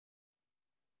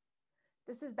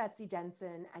This is Betsy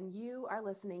Jensen, and you are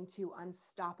listening to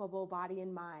Unstoppable Body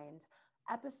and Mind,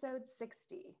 episode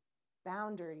 60,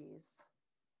 Boundaries.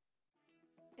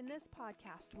 In this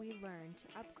podcast, we learn to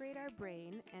upgrade our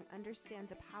brain and understand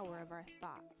the power of our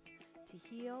thoughts, to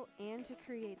heal and to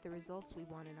create the results we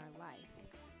want in our life.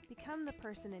 Become the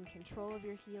person in control of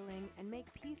your healing and make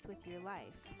peace with your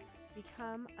life.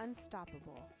 Become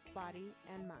unstoppable, body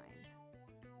and mind.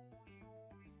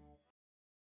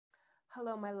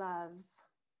 Hello, my loves.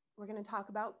 We're going to talk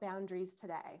about boundaries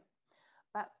today.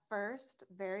 But first,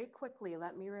 very quickly,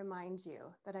 let me remind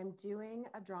you that I'm doing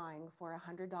a drawing for a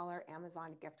 $100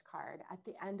 Amazon gift card at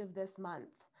the end of this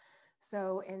month.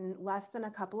 So in less than a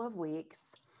couple of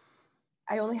weeks,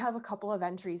 I only have a couple of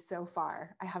entries so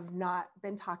far. I have not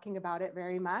been talking about it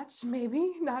very much,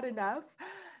 maybe not enough.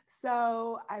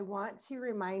 So I want to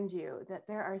remind you that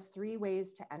there are 3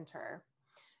 ways to enter.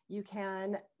 You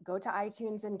can go to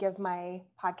iTunes and give my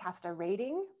podcast a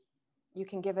rating. You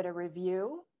can give it a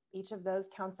review. Each of those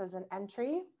counts as an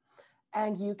entry.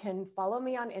 And you can follow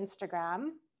me on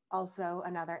Instagram, also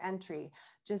another entry.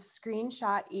 Just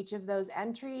screenshot each of those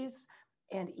entries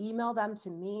and email them to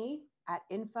me at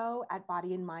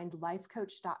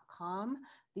info@bodyandmindlifecoach.com.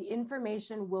 The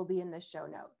information will be in the show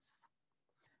notes.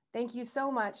 Thank you so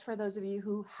much for those of you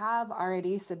who have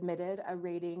already submitted a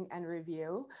rating and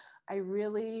review. I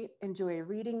really enjoy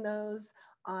reading those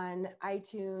on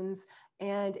iTunes,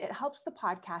 and it helps the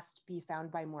podcast be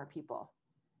found by more people.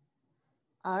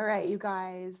 All right, you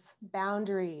guys,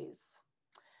 boundaries.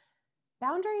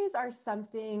 Boundaries are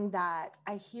something that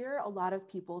I hear a lot of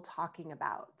people talking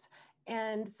about,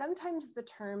 and sometimes the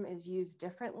term is used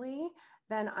differently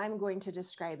than I'm going to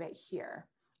describe it here.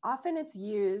 Often it's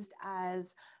used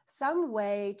as some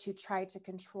way to try to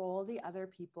control the other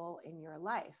people in your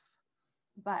life.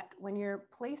 But when you're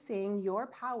placing your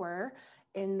power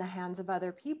in the hands of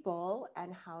other people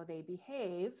and how they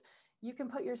behave, you can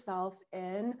put yourself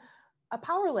in a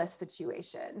powerless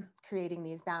situation, creating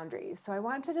these boundaries. So I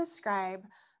want to describe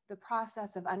the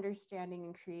process of understanding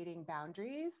and creating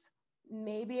boundaries,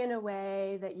 maybe in a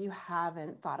way that you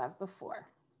haven't thought of before.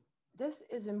 This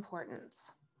is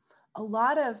important. A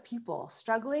lot of people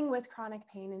struggling with chronic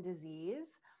pain and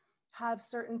disease have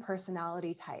certain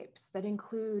personality types that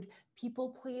include people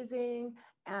pleasing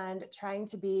and trying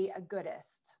to be a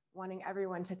goodist, wanting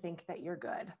everyone to think that you're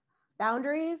good.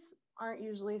 Boundaries aren't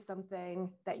usually something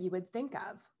that you would think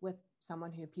of with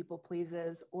someone who people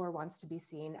pleases or wants to be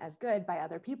seen as good by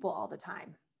other people all the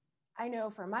time. I know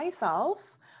for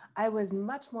myself, I was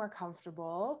much more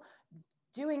comfortable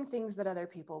doing things that other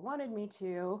people wanted me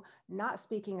to, not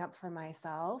speaking up for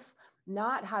myself,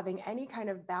 not having any kind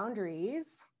of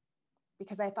boundaries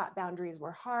because I thought boundaries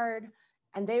were hard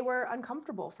and they were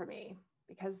uncomfortable for me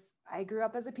because I grew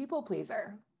up as a people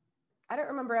pleaser. I don't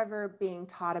remember ever being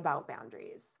taught about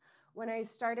boundaries. When I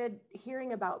started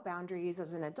hearing about boundaries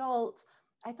as an adult,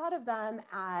 I thought of them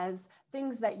as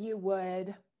things that you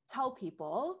would tell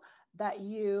people that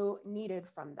you needed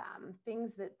from them,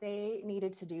 things that they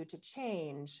needed to do to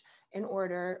change in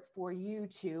order for you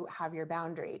to have your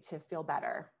boundary to feel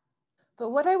better.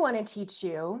 But what I want to teach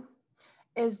you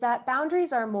is that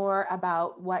boundaries are more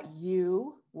about what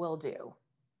you will do,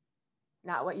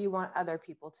 not what you want other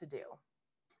people to do.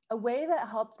 A way that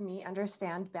helped me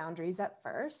understand boundaries at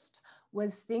first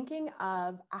was thinking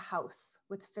of a house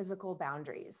with physical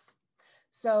boundaries.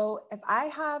 So if I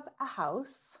have a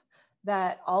house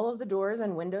that all of the doors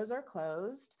and windows are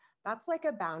closed, that's like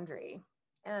a boundary.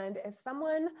 And if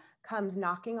someone comes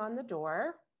knocking on the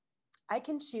door, I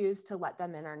can choose to let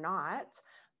them in or not.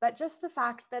 But just the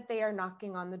fact that they are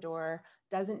knocking on the door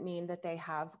doesn't mean that they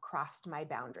have crossed my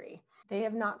boundary. They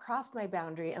have not crossed my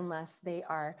boundary unless they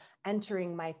are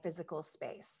entering my physical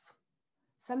space.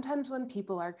 Sometimes when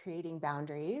people are creating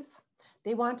boundaries,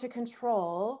 they want to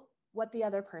control what the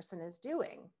other person is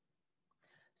doing.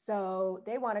 So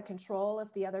they want to control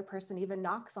if the other person even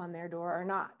knocks on their door or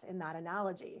not in that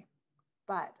analogy.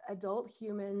 But adult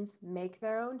humans make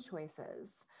their own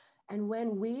choices. And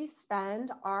when we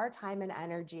spend our time and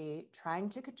energy trying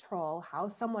to control how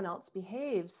someone else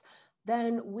behaves,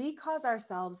 then we cause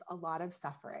ourselves a lot of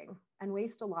suffering and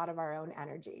waste a lot of our own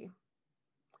energy.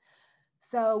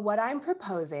 So what I'm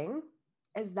proposing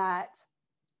is that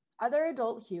other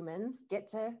adult humans get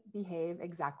to behave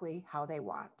exactly how they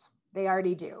want. They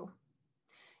already do.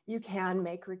 You can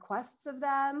make requests of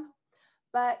them,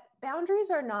 but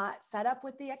boundaries are not set up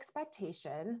with the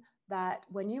expectation that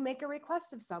when you make a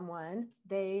request of someone,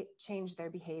 they change their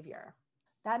behavior.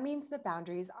 That means that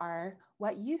boundaries are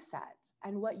what you set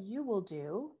and what you will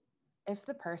do if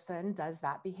the person does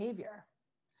that behavior.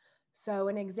 So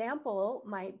an example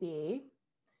might be,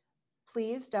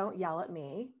 Please don't yell at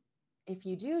me. If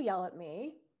you do yell at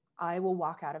me, I will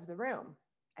walk out of the room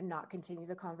and not continue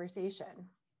the conversation.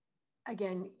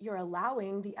 Again, you're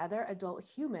allowing the other adult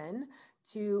human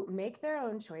to make their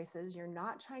own choices. You're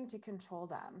not trying to control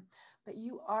them, but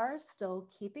you are still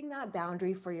keeping that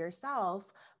boundary for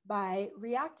yourself by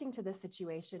reacting to the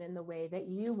situation in the way that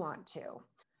you want to.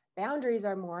 Boundaries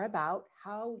are more about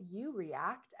how you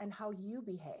react and how you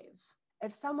behave.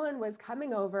 If someone was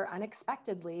coming over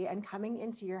unexpectedly and coming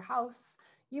into your house,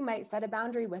 you might set a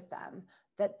boundary with them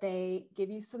that they give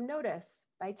you some notice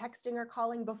by texting or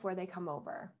calling before they come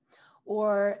over,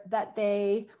 or that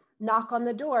they knock on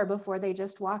the door before they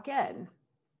just walk in.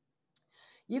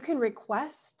 You can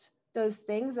request those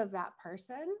things of that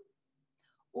person,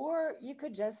 or you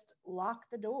could just lock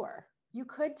the door. You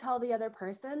could tell the other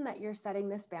person that you're setting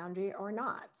this boundary or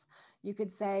not. You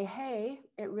could say, hey,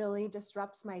 it really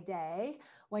disrupts my day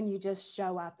when you just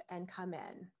show up and come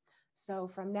in. So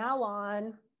from now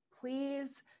on,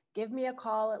 please give me a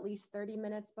call at least 30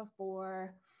 minutes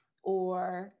before,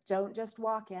 or don't just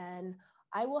walk in.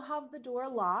 I will have the door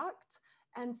locked.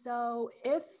 And so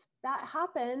if that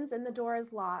happens and the door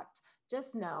is locked,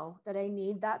 just know that I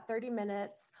need that 30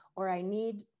 minutes, or I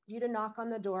need you to knock on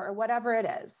the door, or whatever it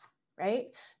is, right?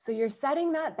 So you're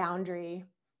setting that boundary.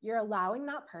 You're allowing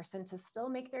that person to still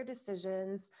make their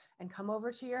decisions and come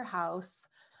over to your house,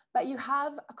 but you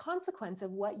have a consequence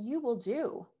of what you will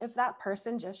do if that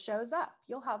person just shows up.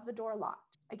 You'll have the door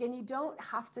locked. Again, you don't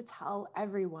have to tell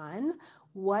everyone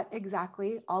what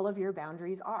exactly all of your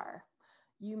boundaries are.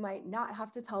 You might not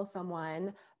have to tell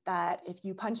someone that if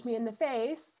you punch me in the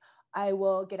face, I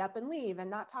will get up and leave and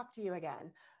not talk to you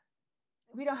again.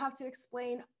 We don't have to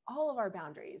explain all of our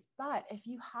boundaries, but if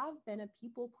you have been a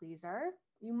people pleaser,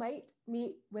 you might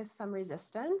meet with some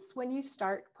resistance when you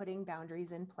start putting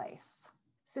boundaries in place.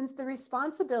 Since the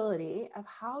responsibility of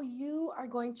how you are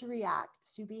going to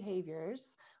react to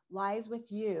behaviors lies with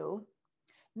you,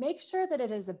 make sure that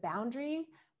it is a boundary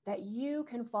that you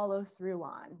can follow through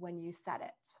on when you set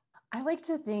it. I like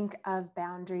to think of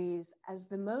boundaries as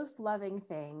the most loving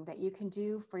thing that you can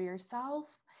do for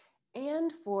yourself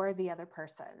and for the other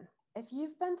person. If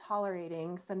you've been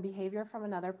tolerating some behavior from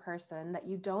another person that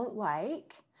you don't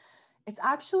like, it's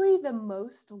actually the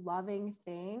most loving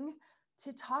thing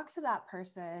to talk to that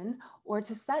person or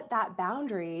to set that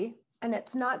boundary. And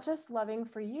it's not just loving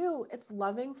for you, it's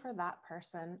loving for that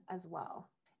person as well.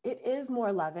 It is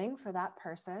more loving for that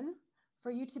person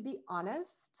for you to be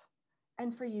honest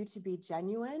and for you to be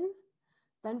genuine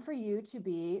than for you to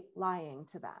be lying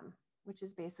to them, which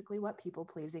is basically what people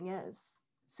pleasing is.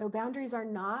 So boundaries are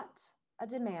not a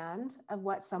demand of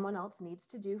what someone else needs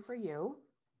to do for you.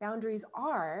 Boundaries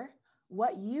are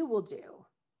what you will do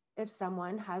if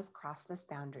someone has crossed this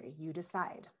boundary. You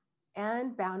decide.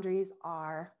 And boundaries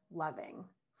are loving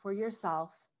for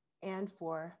yourself and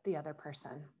for the other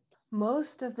person.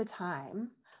 Most of the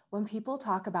time, when people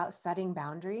talk about setting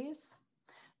boundaries,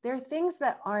 there are things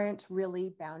that aren't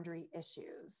really boundary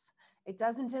issues. It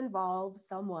doesn't involve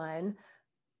someone,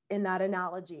 in that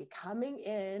analogy, coming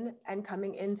in and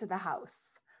coming into the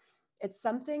house. It's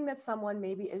something that someone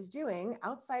maybe is doing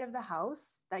outside of the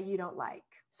house that you don't like.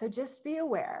 So just be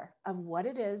aware of what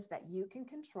it is that you can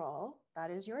control.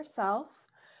 That is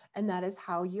yourself, and that is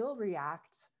how you'll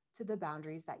react to the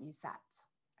boundaries that you set.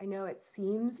 I know it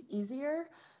seems easier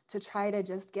to try to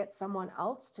just get someone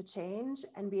else to change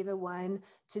and be the one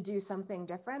to do something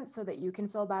different so that you can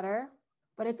feel better.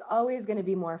 But it's always going to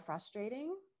be more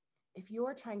frustrating if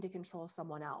you're trying to control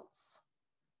someone else.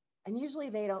 And usually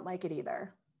they don't like it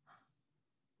either.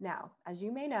 Now, as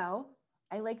you may know,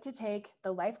 I like to take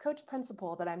the life coach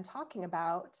principle that I'm talking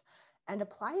about and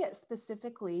apply it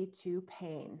specifically to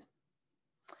pain.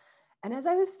 And as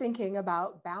I was thinking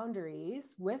about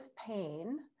boundaries with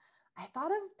pain, I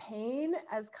thought of pain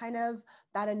as kind of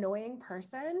that annoying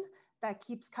person that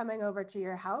keeps coming over to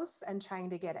your house and trying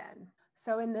to get in.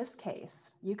 So in this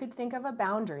case, you could think of a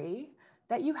boundary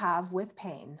that you have with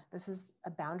pain. This is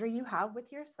a boundary you have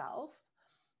with yourself.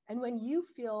 And when you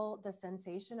feel the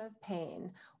sensation of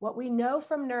pain, what we know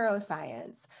from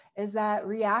neuroscience is that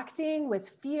reacting with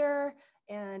fear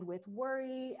and with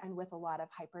worry and with a lot of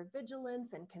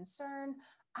hypervigilance and concern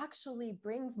actually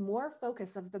brings more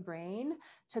focus of the brain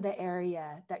to the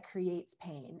area that creates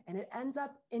pain. And it ends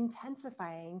up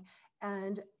intensifying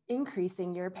and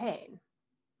increasing your pain.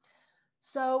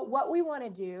 So what we want to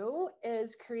do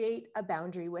is create a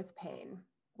boundary with pain.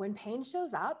 When pain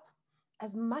shows up,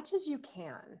 as much as you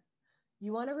can,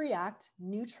 you want to react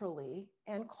neutrally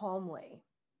and calmly.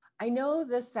 I know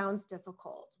this sounds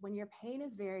difficult when your pain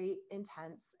is very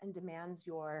intense and demands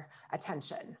your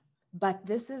attention. But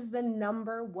this is the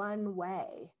number one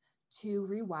way to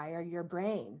rewire your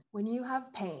brain. When you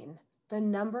have pain, the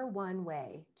number one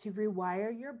way to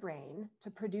rewire your brain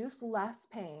to produce less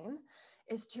pain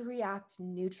is to react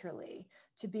neutrally,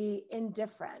 to be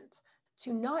indifferent,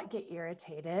 to not get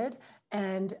irritated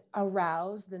and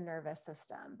arouse the nervous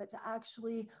system, but to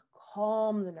actually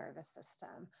calm the nervous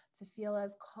system, to feel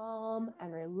as calm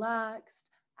and relaxed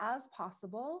as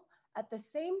possible at the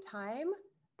same time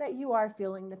that you are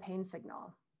feeling the pain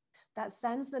signal. That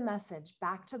sends the message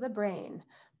back to the brain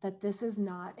that this is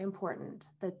not important,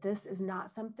 that this is not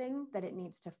something that it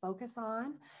needs to focus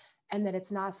on, and that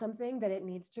it's not something that it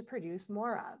needs to produce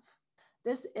more of.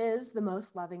 This is the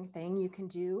most loving thing you can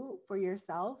do for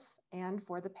yourself and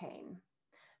for the pain.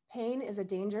 Pain is a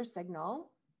danger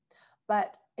signal,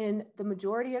 but in the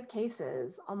majority of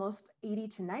cases, almost 80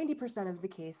 to 90% of the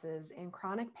cases in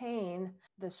chronic pain,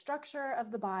 the structure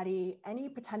of the body, any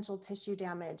potential tissue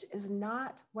damage is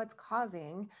not what's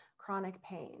causing chronic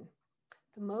pain.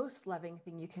 The most loving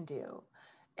thing you can do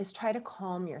is try to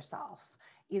calm yourself,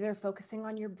 either focusing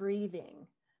on your breathing.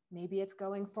 Maybe it's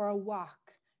going for a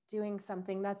walk, doing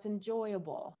something that's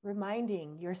enjoyable,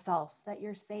 reminding yourself that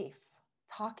you're safe,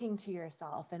 talking to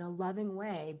yourself in a loving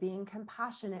way, being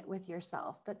compassionate with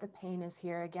yourself that the pain is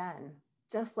here again.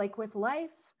 Just like with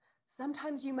life,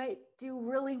 sometimes you might do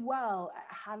really well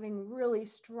at having really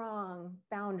strong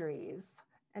boundaries,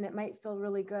 and it might feel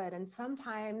really good. And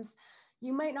sometimes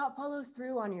you might not follow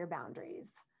through on your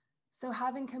boundaries. So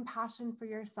having compassion for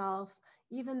yourself,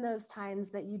 even those times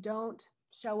that you don't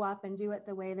show up and do it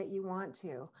the way that you want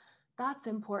to, that's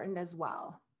important as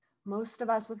well. Most of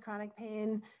us with chronic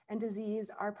pain and disease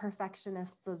are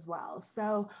perfectionists as well.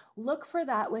 So look for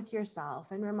that with yourself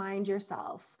and remind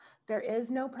yourself, there is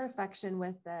no perfection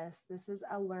with this. This is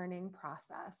a learning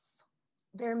process.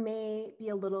 There may be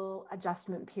a little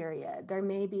adjustment period. There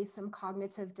may be some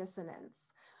cognitive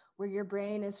dissonance where your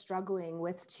brain is struggling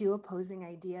with two opposing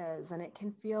ideas, and it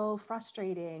can feel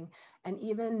frustrating and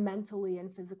even mentally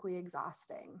and physically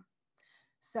exhausting.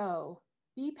 So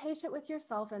be patient with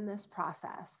yourself in this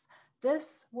process.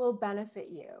 This will benefit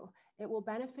you. It will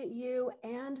benefit you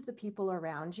and the people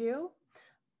around you.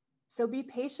 So be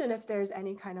patient if there's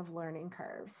any kind of learning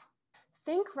curve.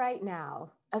 Think right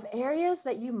now of areas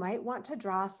that you might want to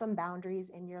draw some boundaries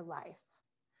in your life.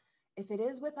 If it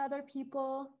is with other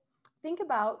people, think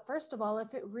about, first of all,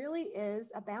 if it really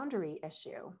is a boundary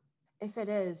issue. If it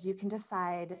is, you can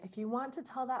decide if you want to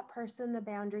tell that person the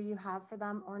boundary you have for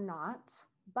them or not.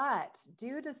 But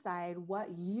do decide what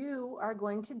you are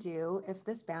going to do if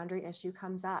this boundary issue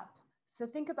comes up. So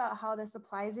think about how this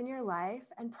applies in your life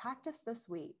and practice this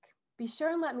week. Be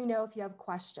sure and let me know if you have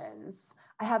questions.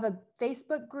 I have a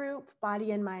Facebook group,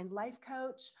 Body and Mind Life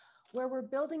Coach, where we're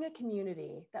building a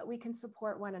community that we can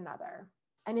support one another.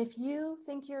 And if you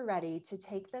think you're ready to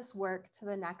take this work to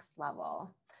the next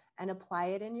level and apply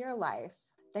it in your life,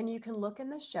 then you can look in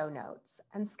the show notes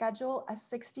and schedule a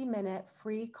 60-minute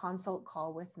free consult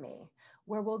call with me,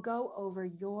 where we'll go over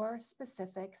your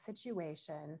specific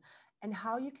situation and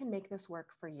how you can make this work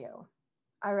for you.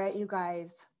 All right, you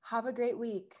guys, have a great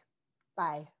week.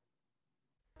 Bye.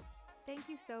 Thank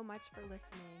you so much for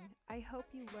listening. I hope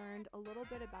you learned a little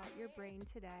bit about your brain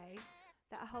today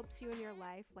that helps you in your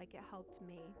life like it helped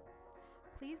me.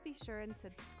 Please be sure and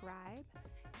subscribe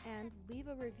and leave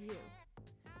a review.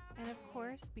 And of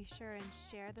course, be sure and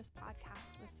share this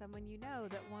podcast with someone you know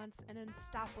that wants an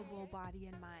unstoppable body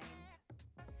and mind.